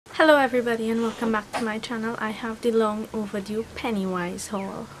Hello everybody and welcome back to my channel. I have the long overdue Pennywise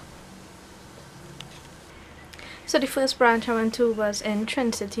haul. So the first branch I went to was in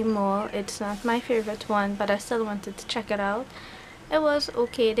Trinity Mall. It's not my favorite one, but I still wanted to check it out. It was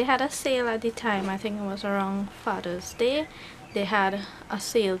okay. They had a sale at the time. I think it was around Father's Day. They had a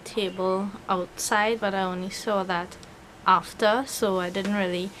sale table outside, but I only saw that after, so I didn't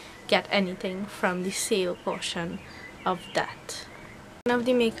really get anything from the sale portion of that. One of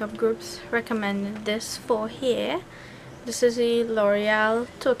the makeup groups recommended this for hair. This is a L'Oreal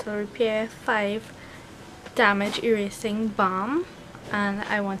Total Repair 5 Damage Erasing Balm, and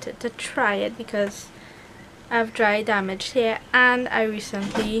I wanted to try it because I have dry damaged hair and I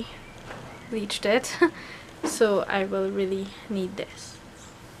recently bleached it so I will really need this.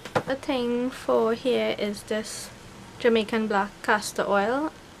 The thing for hair is this Jamaican Black Castor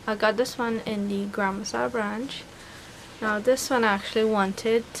Oil. I got this one in the Gramsa branch. Now this one I actually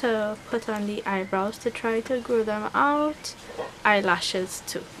wanted to put on the eyebrows to try to grow them out, eyelashes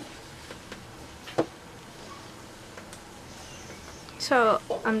too. So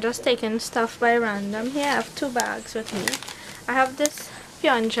I'm just taking stuff by random here. I have two bags with me. I have this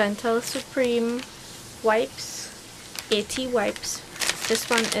Pure and Gentle Supreme wipes, 80 wipes. This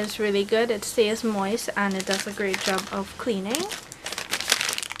one is really good. It stays moist and it does a great job of cleaning.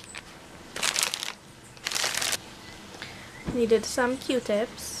 Needed some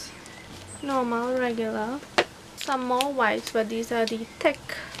Q-tips, normal, regular, some more wipes, but these are the thick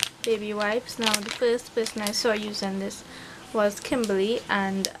baby wipes. Now the first person I saw using this was Kimberly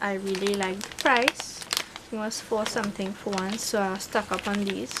and I really liked the price. It was $4 something for one, so I stock up on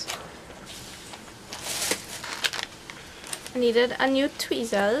these. I needed a new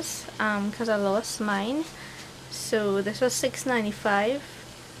tweezers because I lost mine, so this was $6.95. I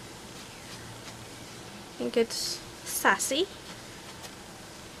think it's Sassy,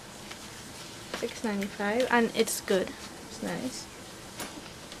 $6.95, and it's good. It's nice.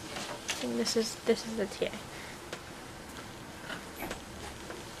 I think this is it here.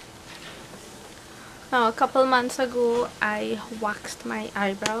 Now a couple months ago I waxed my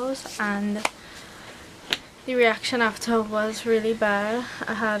eyebrows and the reaction after was really bad.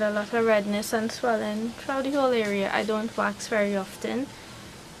 I had a lot of redness and swelling throughout the whole area. I don't wax very often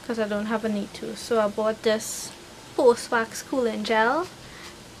because I don't have a need to, so I bought this post-wax cooling gel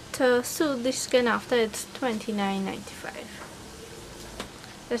to soothe the skin after. It's $29.95.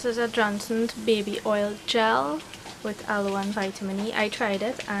 This is a Johnson's baby oil gel with aloe and vitamin E. I tried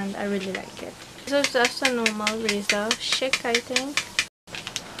it and I really like it. This is just a normal razor chic, I think.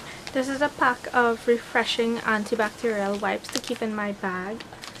 This is a pack of refreshing antibacterial wipes to keep in my bag.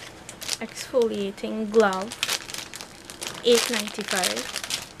 Exfoliating glove, $8.95.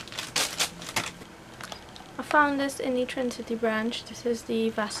 I found this in the Trinity branch. This is the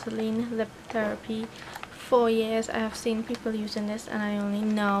Vaseline Lip Therapy. 4 years I have seen people using this and I only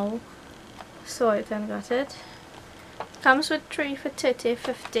now saw it and got it. Comes with 3 for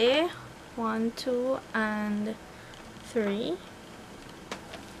 $30.50. 1, 2, and 3.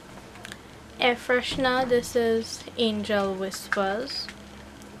 Air freshener. This is Angel Whispers.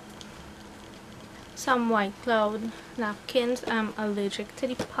 Some White Cloud napkins. I'm allergic to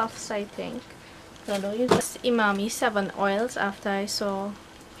the puffs, I think. So I don't use this Imami 7 oils after I saw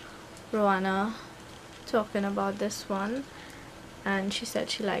Roanna talking about this one and she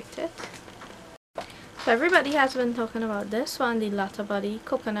said she liked it. So everybody has been talking about this one, the Lotta Body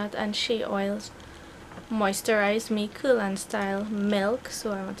Coconut and Shea Oils Moisturize Me Curl and Style Milk.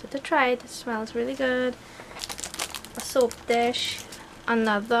 So I wanted to try it. It smells really good. A soap dish.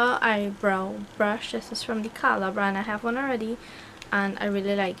 Another eyebrow brush. This is from the Kala brand. I have one already and I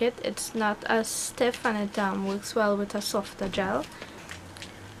really like it. It's not as stiff and it works well with a softer gel.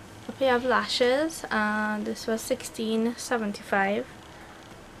 A pair of lashes. This was $16.75.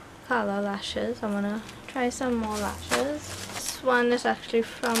 Color lashes. I'm gonna try some more lashes. This one is actually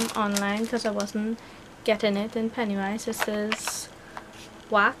from online because I wasn't getting it in Pennywise. This is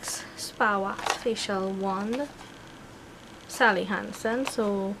Wax Spa Wax Facial Wand, Sally Hansen.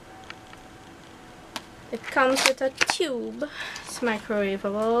 So it comes with a tube. It's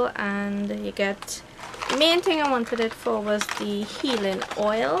microwavable and you get, the main thing I wanted it for was the healing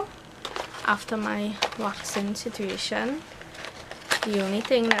oil after my waxing situation. The only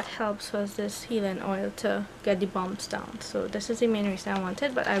thing that helps was this healing oil to get the bumps down. So this is the main reason I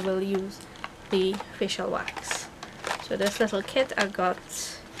wanted, but I will use the facial wax. So this little kit I got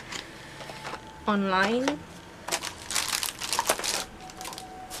online.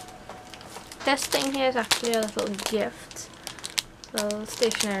 This thing here is actually a little gift. Little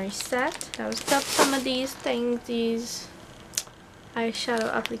stationery set. I was got some of these things, these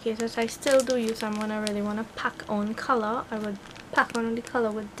eyeshadow applicators. I still do use them when I really want to pack on color. I would pack on the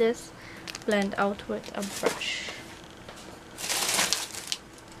color with this, blend out with a brush.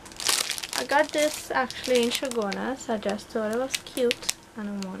 I got this actually in Chagonas. I just thought it was cute and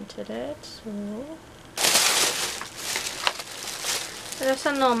I wanted it, so just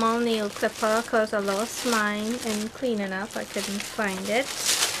a normal nail clipper because I lost mine in cleaning up. I couldn't find it.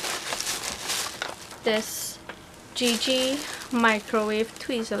 This GG microwave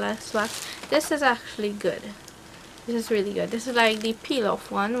tweezerless wax. This is actually good. This is really good. This is like the peel off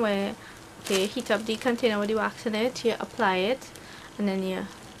one where you heat up the container with the wax in it, you apply it, and then you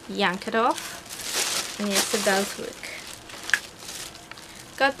yank it off, and yes, it does work.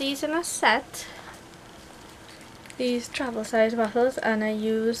 Got these in a set, these travel size bottles, and I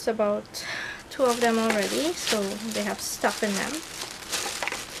used about 2 of them already, so they have stuff in them.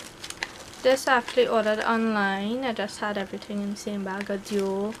 This I actually ordered online. I just had everything in the same bag. A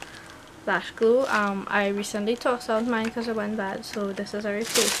duo lash glue. I recently tossed out mine because it went bad, so this is a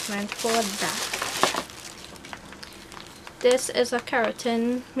replacement for that. This is a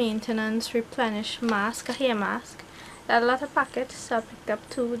keratin maintenance replenish mask, a hair mask. I had a lot of packets, so I picked up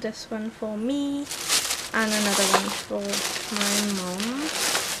 2. This one for me and another one for my mom.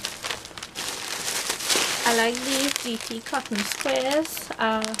 I like these GT cotton squares.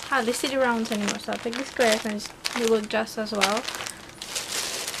 I hardly see the rounds anymore, so I picked the squares and they work just as well.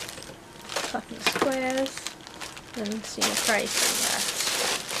 Cotton squares. Didn't see the price on that.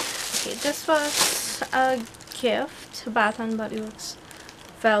 Okay, this was a gift. Bath and Body Works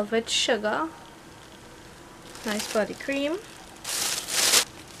Velvet Sugar. Nice body cream.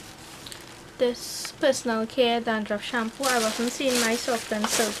 This personal care dandruff shampoo. I wasn't seeing my soft and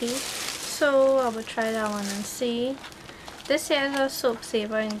silky, so I will try that one and see. This here is a soap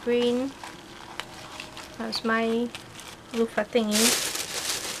saver in green. As my loofah thingy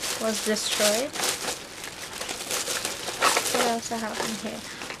was destroyed. What else I have in here?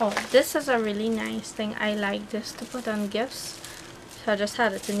 Oh, this is a really nice thing. I like this to put on gifts, so I just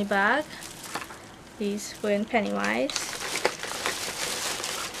had it in the bag. These were in Pennywise.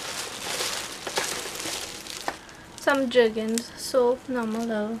 Some Jergens soap, normal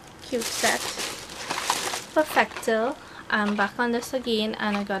little cute set. Perfectil. I'm back on this again,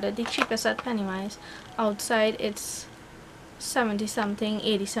 and I got it the cheapest at Pennywise. Outside it's 70 something,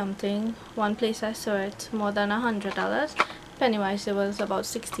 80 something. One place I saw it more than $100. Pennywise it was about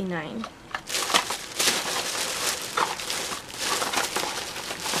 69.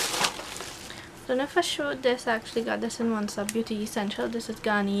 Don't know if I showed this. I actually got this in One Stop Beauty Essential. This is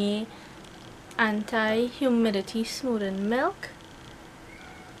Garnier Anti-Humidity Smoothing Milk.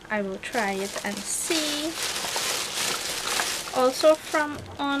 I will try it and see. Also from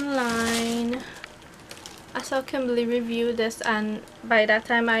online, I saw Kimberly review this, and by that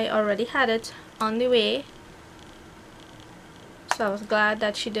time I already had it on the way, so I was glad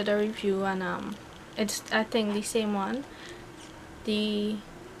that she did a review. And it's, I think, the same one, the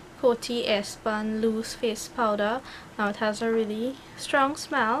Coty Airspun Loose Face Powder. Now it has a really strong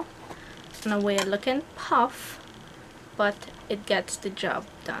smell and a weird looking puff, but it gets the job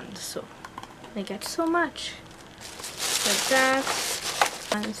done. So I get so much like that,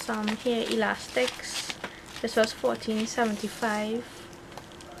 and some hair elastics. This was $14.75,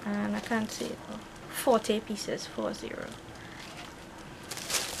 and I can't see it. 40 pieces, 40.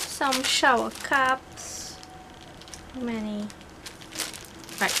 Some shower caps. How many?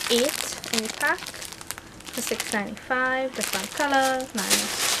 Like 8 in the pack for $6.95. Different colors,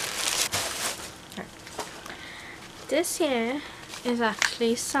 nice. Right. This here is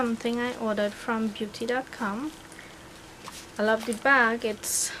actually something I ordered from beauty.com. I love the bag.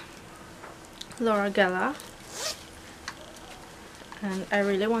 It's Laura Geller, and I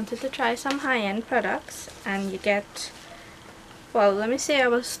really wanted to try some high-end products, and you get, well, let me say I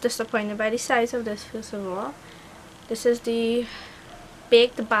was disappointed by the size of this. First of all, this is the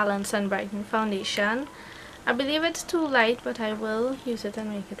Baked Balance and Brighten Foundation. I believe it's too light, but I will use it and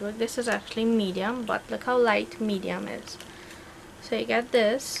make it work. This is actually medium, but look how light medium is. So you get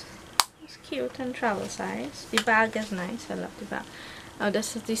this. It's cute and travel size. The bag is nice. I love the bag. Now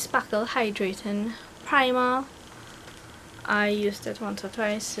this is the Sparkle Hydrating Primer. I used it once or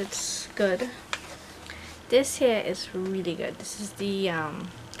twice. It's good. This here is really good. This is the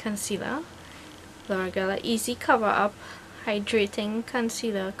concealer. Laura Geller Easy Cover Up Hydrating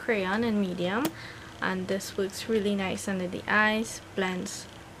Concealer Crayon in medium, and this works really nice under the eyes, blends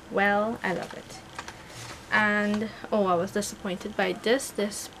well. I love it. And oh, I was disappointed by this.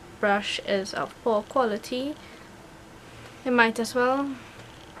 This brush is of poor quality. I might as well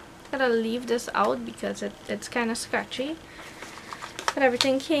gotta leave this out because it's kind of scratchy. But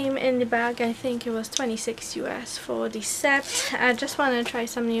everything came in the bag. I think it was 26 US for the set. I just want to try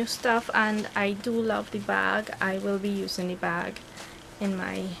some new stuff, and I do love the bag. I will be using the bag in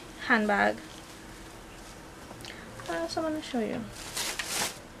my handbag. What else I want to show you?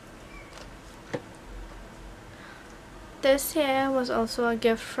 This here was also a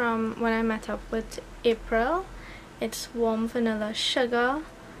gift from when I met up with April. It's Warm Vanilla Sugar,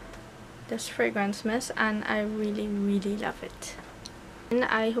 this fragrance mist, and I really love it. And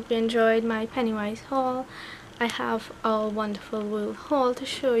I hope you enjoyed my Pennywise haul. I have a wonderful wool haul to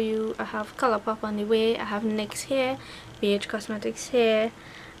show you. I have Colourpop on the way, I have NYX here, BH Cosmetics here,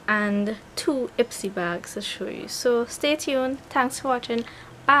 and 2 Ipsy bags to show you. So stay tuned. Thanks for watching.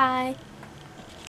 Bye!